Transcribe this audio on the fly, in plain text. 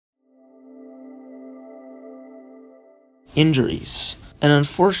Injuries, an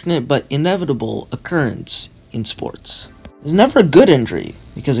unfortunate but inevitable occurrence in sports. It's never a good injury,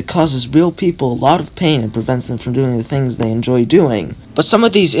 because it causes real people a lot of pain and prevents them from doing the things they enjoy doing. But some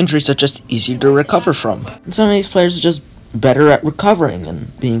of these injuries are just easier to recover from, and some of these players are just better at recovering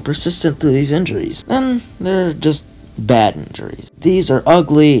and being persistent through these injuries. Then they're just bad injuries. These are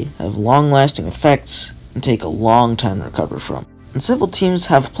ugly, have long-lasting effects, and take a long time to recover from. And several teams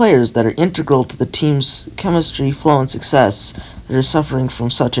have players that are integral to the team's chemistry, flow, and success that are suffering from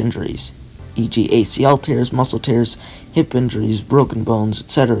such injuries, e.g. ACL tears, muscle tears, hip injuries, broken bones,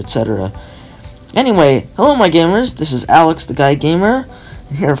 etc., etc. Anyway, hello my gamers, this is Alex the Guy Gamer,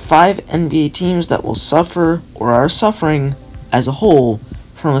 and here are 5 NBA teams that will suffer, or are suffering, as a whole,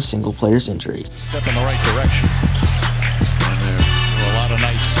 from a single player's injury. Step in the right direction. And there were a lot of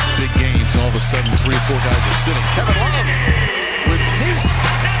nights, big games, all of a sudden 3 or 4 guys are sitting. Kevin Love with his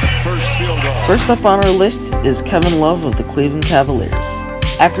first field goal. First up on our list is Kevin Love of the Cleveland Cavaliers.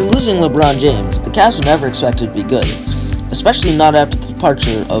 After losing LeBron James, the Cavs were never expected to be good, especially not after the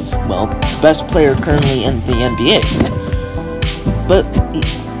departure of, well, the best player currently in the NBA. But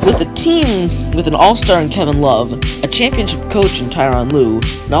with a team with an all-star in Kevin Love, a championship coach in Tyronn Lue,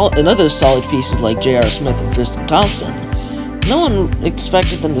 and other solid pieces like J.R. Smith and Tristan Thompson, no one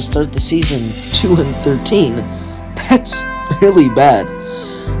expected them to start the season 2-13. That's really bad.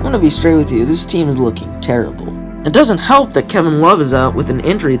 I'm gonna be straight with you, this team is looking terrible. It doesn't help that Kevin Love is out with an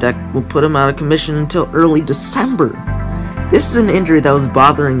injury that will put him out of commission until early December. This is an injury that was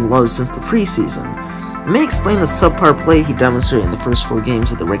bothering Love since the preseason. It may explain the subpar play he demonstrated in the first 4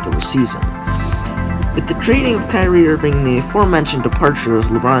 games of the regular season. With the trading of Kyrie Irving and the aforementioned departure of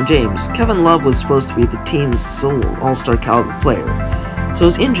LeBron James, Kevin Love was supposed to be the team's sole all-star caliber player. So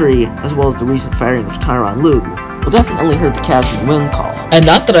his injury, as well as the recent firing of Tyronn Lue, will definitely hurt the Cavs in the win column. And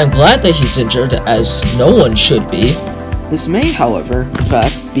not that I'm glad that he's injured, as no one should be. This may, however, in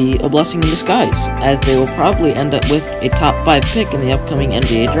fact, be a blessing in disguise, as they will probably end up with a top 5 pick in the upcoming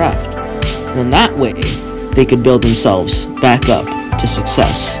NBA draft. And in that way, they could build themselves back up to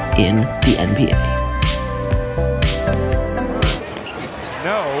success in the NBA.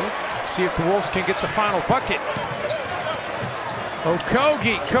 No. See if the Wolves can get the final bucket.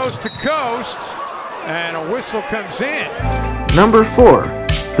 Okogie coast to coast, and a whistle comes in. Number 4,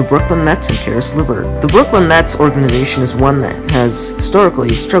 the Brooklyn Nets and Caris LeVert. The Brooklyn Nets organization is one that has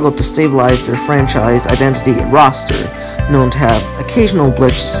historically struggled to stabilize their franchise identity and roster, known to have occasional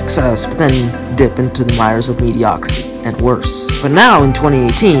blips of success, but then dip into the mires of mediocrity and worse. But now, in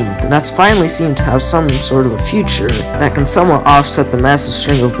 2018, the Nets finally seem to have some sort of a future that can somewhat offset the massive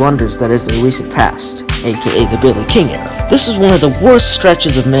string of blunders that is their recent past, aka the Billy King era. This is one of the worst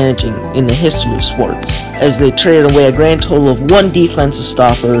stretches of managing in the history of sports, as they traded away a grand total of 1 defensive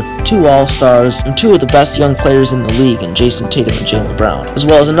stopper, 2 all-stars, and 2 of the best young players in the league in Jason Tatum and Jaylen Brown, as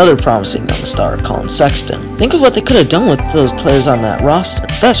well as another promising young star, Colin Sexton. Think of what they could have done with those players on that roster.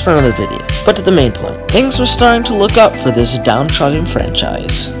 That's for another video. But to the main point, things were starting to look up for this downtrodden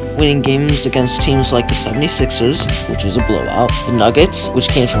franchise, winning games against teams like the 76ers, which was a blowout, the Nuggets, which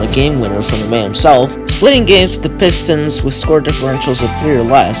came from a game winner from the man himself, splitting games with the Pistons with score differentials of 3 or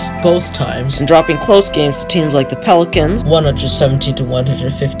less, Both times. and dropping close games to teams like the Pelicans, 117 to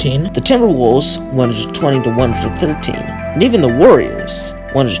 115. the Timberwolves, 120 to 113, and even the Warriors,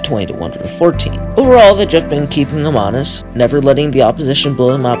 120 to 114. Overall, they've just been keeping them honest, never letting the opposition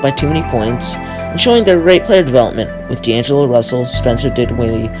blow them out by too many points, and showing their great player development with D'Angelo Russell, Spencer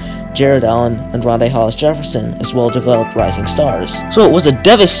Dinwiddie, Jared Allen, and Rondae Hollis-Jefferson as well-developed rising stars. So it was a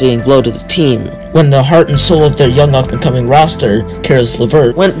devastating blow to the team When the heart and soul of their young up-and-coming roster, Caris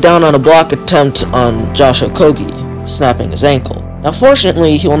LeVert, went down on a block attempt on Josh Okogie, snapping his ankle. Now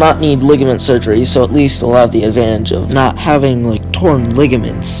fortunately, he will not need ligament surgery, so at least he'll have the advantage of not having torn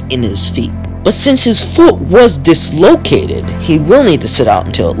ligaments in his feet. But since his foot was dislocated, he will need to sit out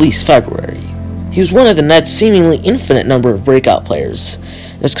until at least February. He was one of the Nets' seemingly infinite number of breakout players,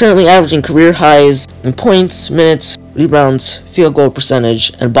 and is currently averaging career highs in points, minutes, rebounds, field goal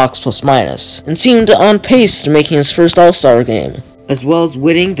percentage, and box plus minus, and seemed on pace to making his first All-Star game, as well as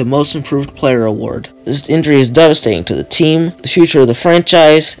winning the Most Improved Player award. This injury is devastating to the team, the future of the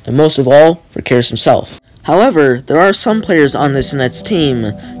franchise, and most of all, for Caris himself. However, there are some players on this Nets team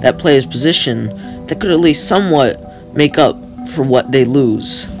that play his position that could at least somewhat make up for what they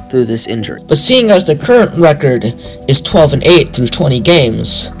lose through this injury. but seeing as the current record is 12-8 through 20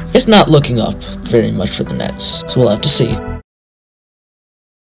 games, it's not looking up very much for the Nets, so we'll have to see.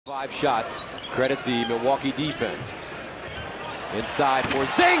 5 shots, credit the Milwaukee defense. Inside for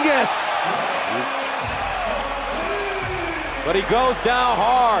Porzingis! But he goes down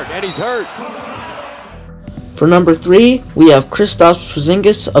hard, and he's hurt. For number 3, we have Kristaps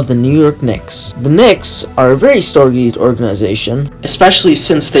Porzingis of the New York Knicks. The Knicks are a very storied organization, especially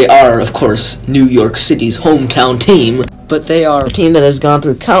since they are, of course, New York City's hometown team, but they are a team that has gone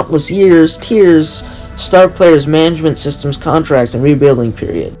through countless years, tiers, star players, management systems, contracts, and rebuilding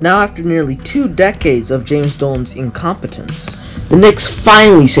period. Now, after nearly 2 decades of James Dolan's incompetence, the Knicks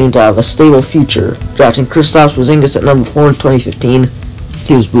finally seem to have a stable future, drafting Kristaps Porzingis at number 4 in 2015.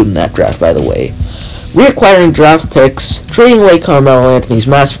 He was booed in that draft, by the way. Reacquiring draft picks, trading away Carmelo Anthony's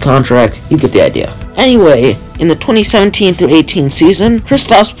massive contract, you get the idea. Anyway, in the 2017-18 season,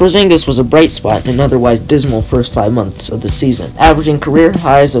 Kristaps Porzingis was a bright spot in an otherwise dismal first 5 months of the season, averaging career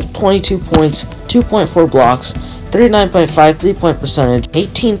highs of 22 points, 2.4 blocks, 39.5 3-point percentage,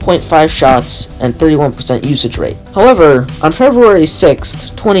 18.5 shots, and 31% usage rate. However, on February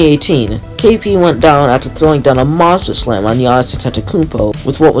 6th, 2018, KP went down after throwing down a monster slam on Giannis Antetokounmpo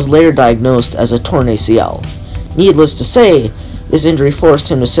with what was later diagnosed as a torn ACL. Needless to say, this injury forced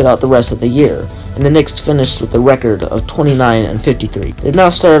him to sit out the rest of the year, and the Knicks finished with a record of 29-53. They've now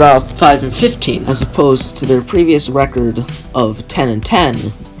started off 5-15 as opposed to their previous record of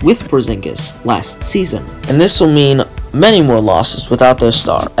 10-10 with Porzingis last season. And this will mean many more losses without their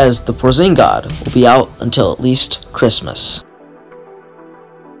star, as the Porzingod will be out until at least Christmas.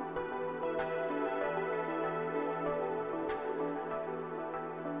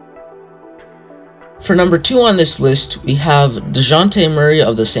 For number 2 on this list, we have DeJounte Murray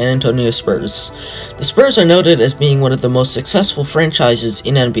of the San Antonio Spurs. The Spurs are noted as being one of the most successful franchises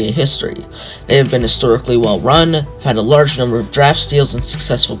in NBA history. They have been historically well run, have had a large number of draft steals and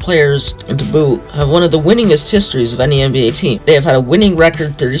successful players, and to boot, have one of the winningest histories of any NBA team. They have had a winning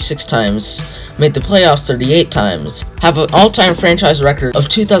record 36 times, made the playoffs 38 times, have an all-time franchise record of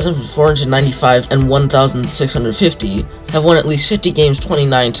 2,495 and 1,650, have won at least 50 games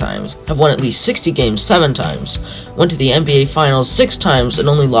 29 times, have won at least 60 games 7 times, went to the NBA Finals 6 times and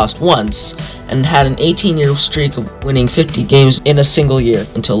only lost once, and had an 18-year streak of winning 50 games in a single year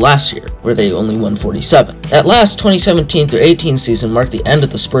until last year, where they only won 47. That last 2017-18 season marked the end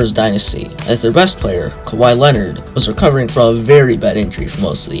of the Spurs dynasty, as their best player, Kawhi Leonard, was recovering from a very bad injury for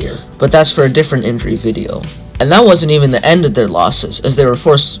most of the year. But that's for a different injury video. And that wasn't even the end of their losses, as they were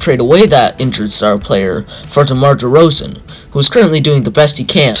forced to trade away that injured star player for DeMar DeRozan, who is currently doing the best he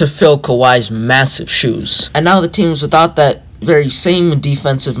can to fill Kawhi's massive shoes. And now the team is without that very same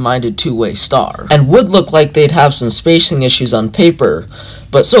defensive-minded two-way star, and would look like they'd have some spacing issues on paper,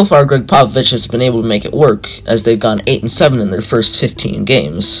 but so far Greg Popovich has been able to make it work, as they've gone 8-7 in their first 15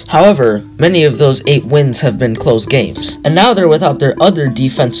 games. However, many of those 8 wins have been close games, and now they're without their other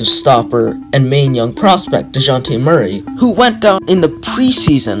defensive stopper and main young prospect, DeJounte Murray, who went down in the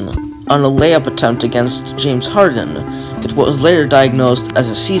preseason on a layup attempt against James Harden, with what was later diagnosed as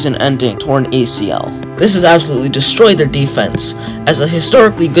a season-ending torn ACL. This has absolutely destroyed their defense, as a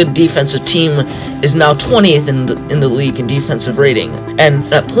historically good defensive team is now 20th in the league in defensive rating, and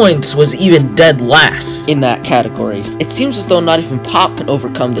at points was even dead last in that category. It seems as though not even Pop can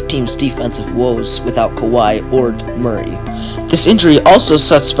overcome the team's defensive woes without Kawhi or Murray. This injury also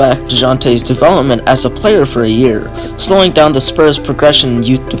sets back DeJounte's development as a player for a year, slowing down the Spurs' progression in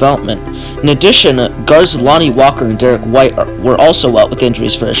youth development. In addition, guards Lonnie Walker and Derek White were also out with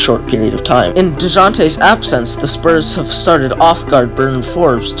injuries for a short period of time. In DeJounte's absence, the Spurs have started off-guard Bernard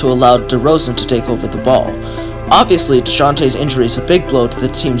Forbes to allow DeRozan to take over the ball. Obviously, DeJounte's injury is a big blow to the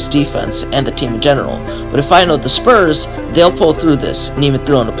team's defense and the team in general, but if I know the Spurs, they'll pull through this and even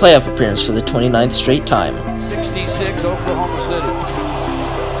throw in a playoff appearance for the 29th straight time. 66, Oklahoma City.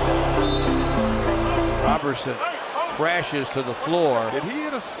 Robertson crashes to the floor. Did he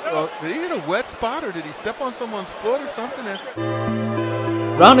hit a wet spot, or did he step on someone's foot or something?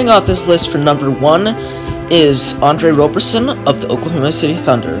 Rounding off this list for number 1 is Andre Roberson of the Oklahoma City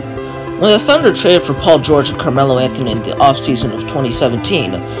Thunder. When the Thunder traded for Paul George and Carmelo Anthony in the offseason of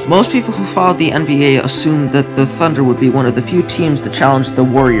 2017, most people who followed the NBA assumed that the Thunder would be one of the few teams to challenge the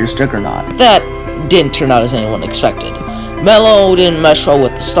Warriors' juggernaut. That didn't turn out as anyone expected. Melo didn't mesh well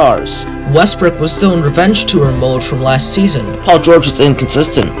with the stars. Westbrook was still in revenge tour mode from last season. Paul George was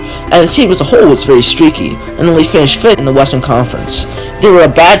inconsistent, and the team as a whole was very streaky, and only finished 5th in the Western Conference. They were a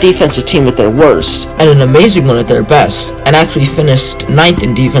bad defensive team at their worst, and an amazing one at their best, and actually finished 9th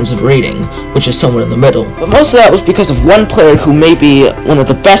in defensive rating, which is somewhere in the middle. But most of that was because of one player who may be one of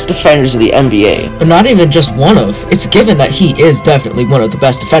the best defenders of the NBA. But not even just one of, it's given that he is definitely one of the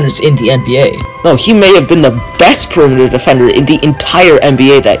best defenders in the NBA. No, he may have been the best perimeter defender in the entire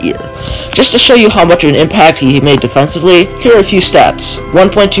NBA that year. Just to show you how much of an impact he made defensively, here are a few stats.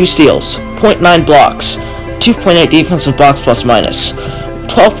 1.2 steals, 0.9 blocks, 2.8 defensive box plus minus,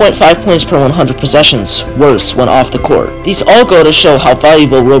 12.5 points per 100 possessions, worse when off the court. These all go to show how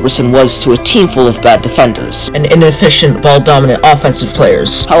valuable Roberson was to a team full of bad defenders and inefficient, ball-dominant offensive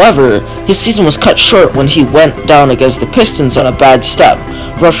players. However, his season was cut short when he went down against the Pistons on a bad step,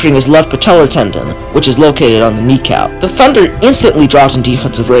 rupturing his left patellar tendon, which is located on the kneecap. The Thunder instantly dropped in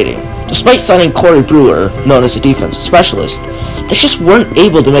defensive rating. Despite signing Corey Brewer, known as a defensive specialist, they just weren't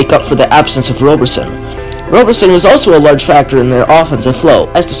able to make up for the absence of Roberson. Roberson was also a large factor in their offensive flow,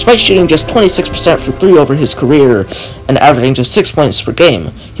 as despite shooting just 26% for 3 over his career and averaging just 6 points per game,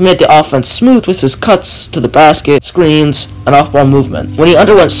 he made the offense smooth with his cuts to the basket, screens, and off-ball movement. When he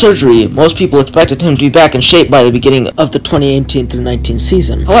underwent surgery, most people expected him to be back in shape by the beginning of the 2018-19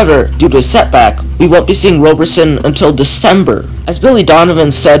 season. However, due to his setback, we won't be seeing Roberson until December. As Billy Donovan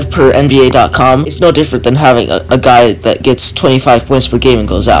said per NBA.com, it's no different than having a guy that gets 25 points per game and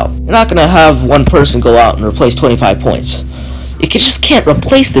goes out. You're not going to have one person go out and replace 25 points. You just can't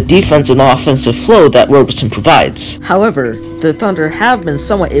replace the defense and offensive flow that Roberson provides. However, the Thunder have been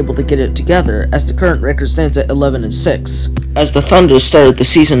somewhat able to get it together, as the current record stands at 11-6. As the Thunder started the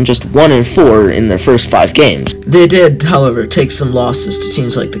season just 1-4 in their first 5 games. They did, however, take some losses to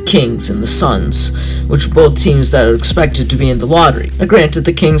teams like the Kings and the Suns, which are both teams that are expected to be in the lottery. Now, granted,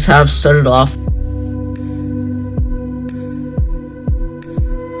 the Kings have started off,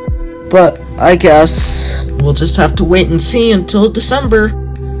 but I guess we'll just have to wait and see until December.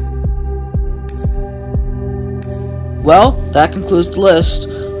 Well, that concludes the list.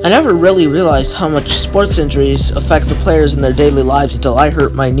 I never really realized how much sports injuries affect the players in their daily lives until I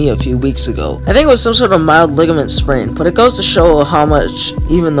hurt my knee a few weeks ago. I think it was some sort of mild ligament sprain, but it goes to show how much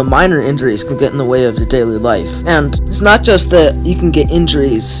even the minor injuries can get in the way of your daily life. And it's not just that you can get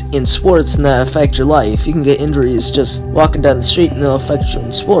injuries in sports and that affect your life. You can get injuries just walking down the street and they'll affect you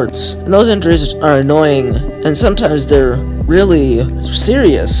in sports. And those injuries are annoying, and sometimes they're really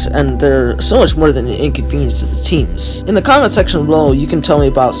serious, and they're so much more than an inconvenience to the teams. In the comment section below, you can tell me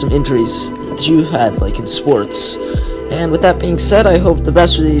about some injuries that you've had, like in sports. And with that being said, I hope the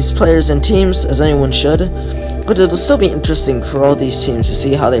best for these players and teams, as anyone should, but it'll still be interesting for all these teams to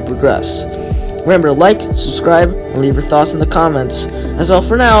see how they progress. Remember to like, subscribe, and leave your thoughts in the comments. That's all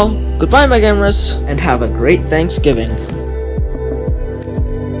for now. Goodbye, my gamers, and have a great Thanksgiving.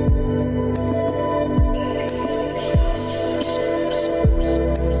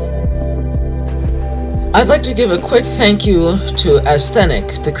 I'd like to give a quick thank you to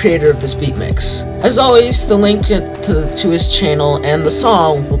Aesthetic, the creator of this beat mix. As always, the link to his channel and the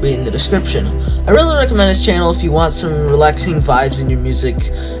song will be in the description. I really recommend his channel if you want some relaxing vibes in your music,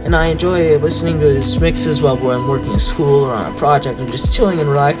 and I enjoy listening to his mixes while I'm working at school or on a project or just chilling and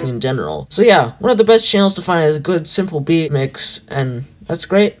relaxing in general. So yeah, one of the best channels to find is a good simple beat mix, and that's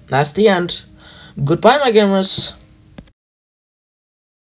great. That's the end. Goodbye, my gamers.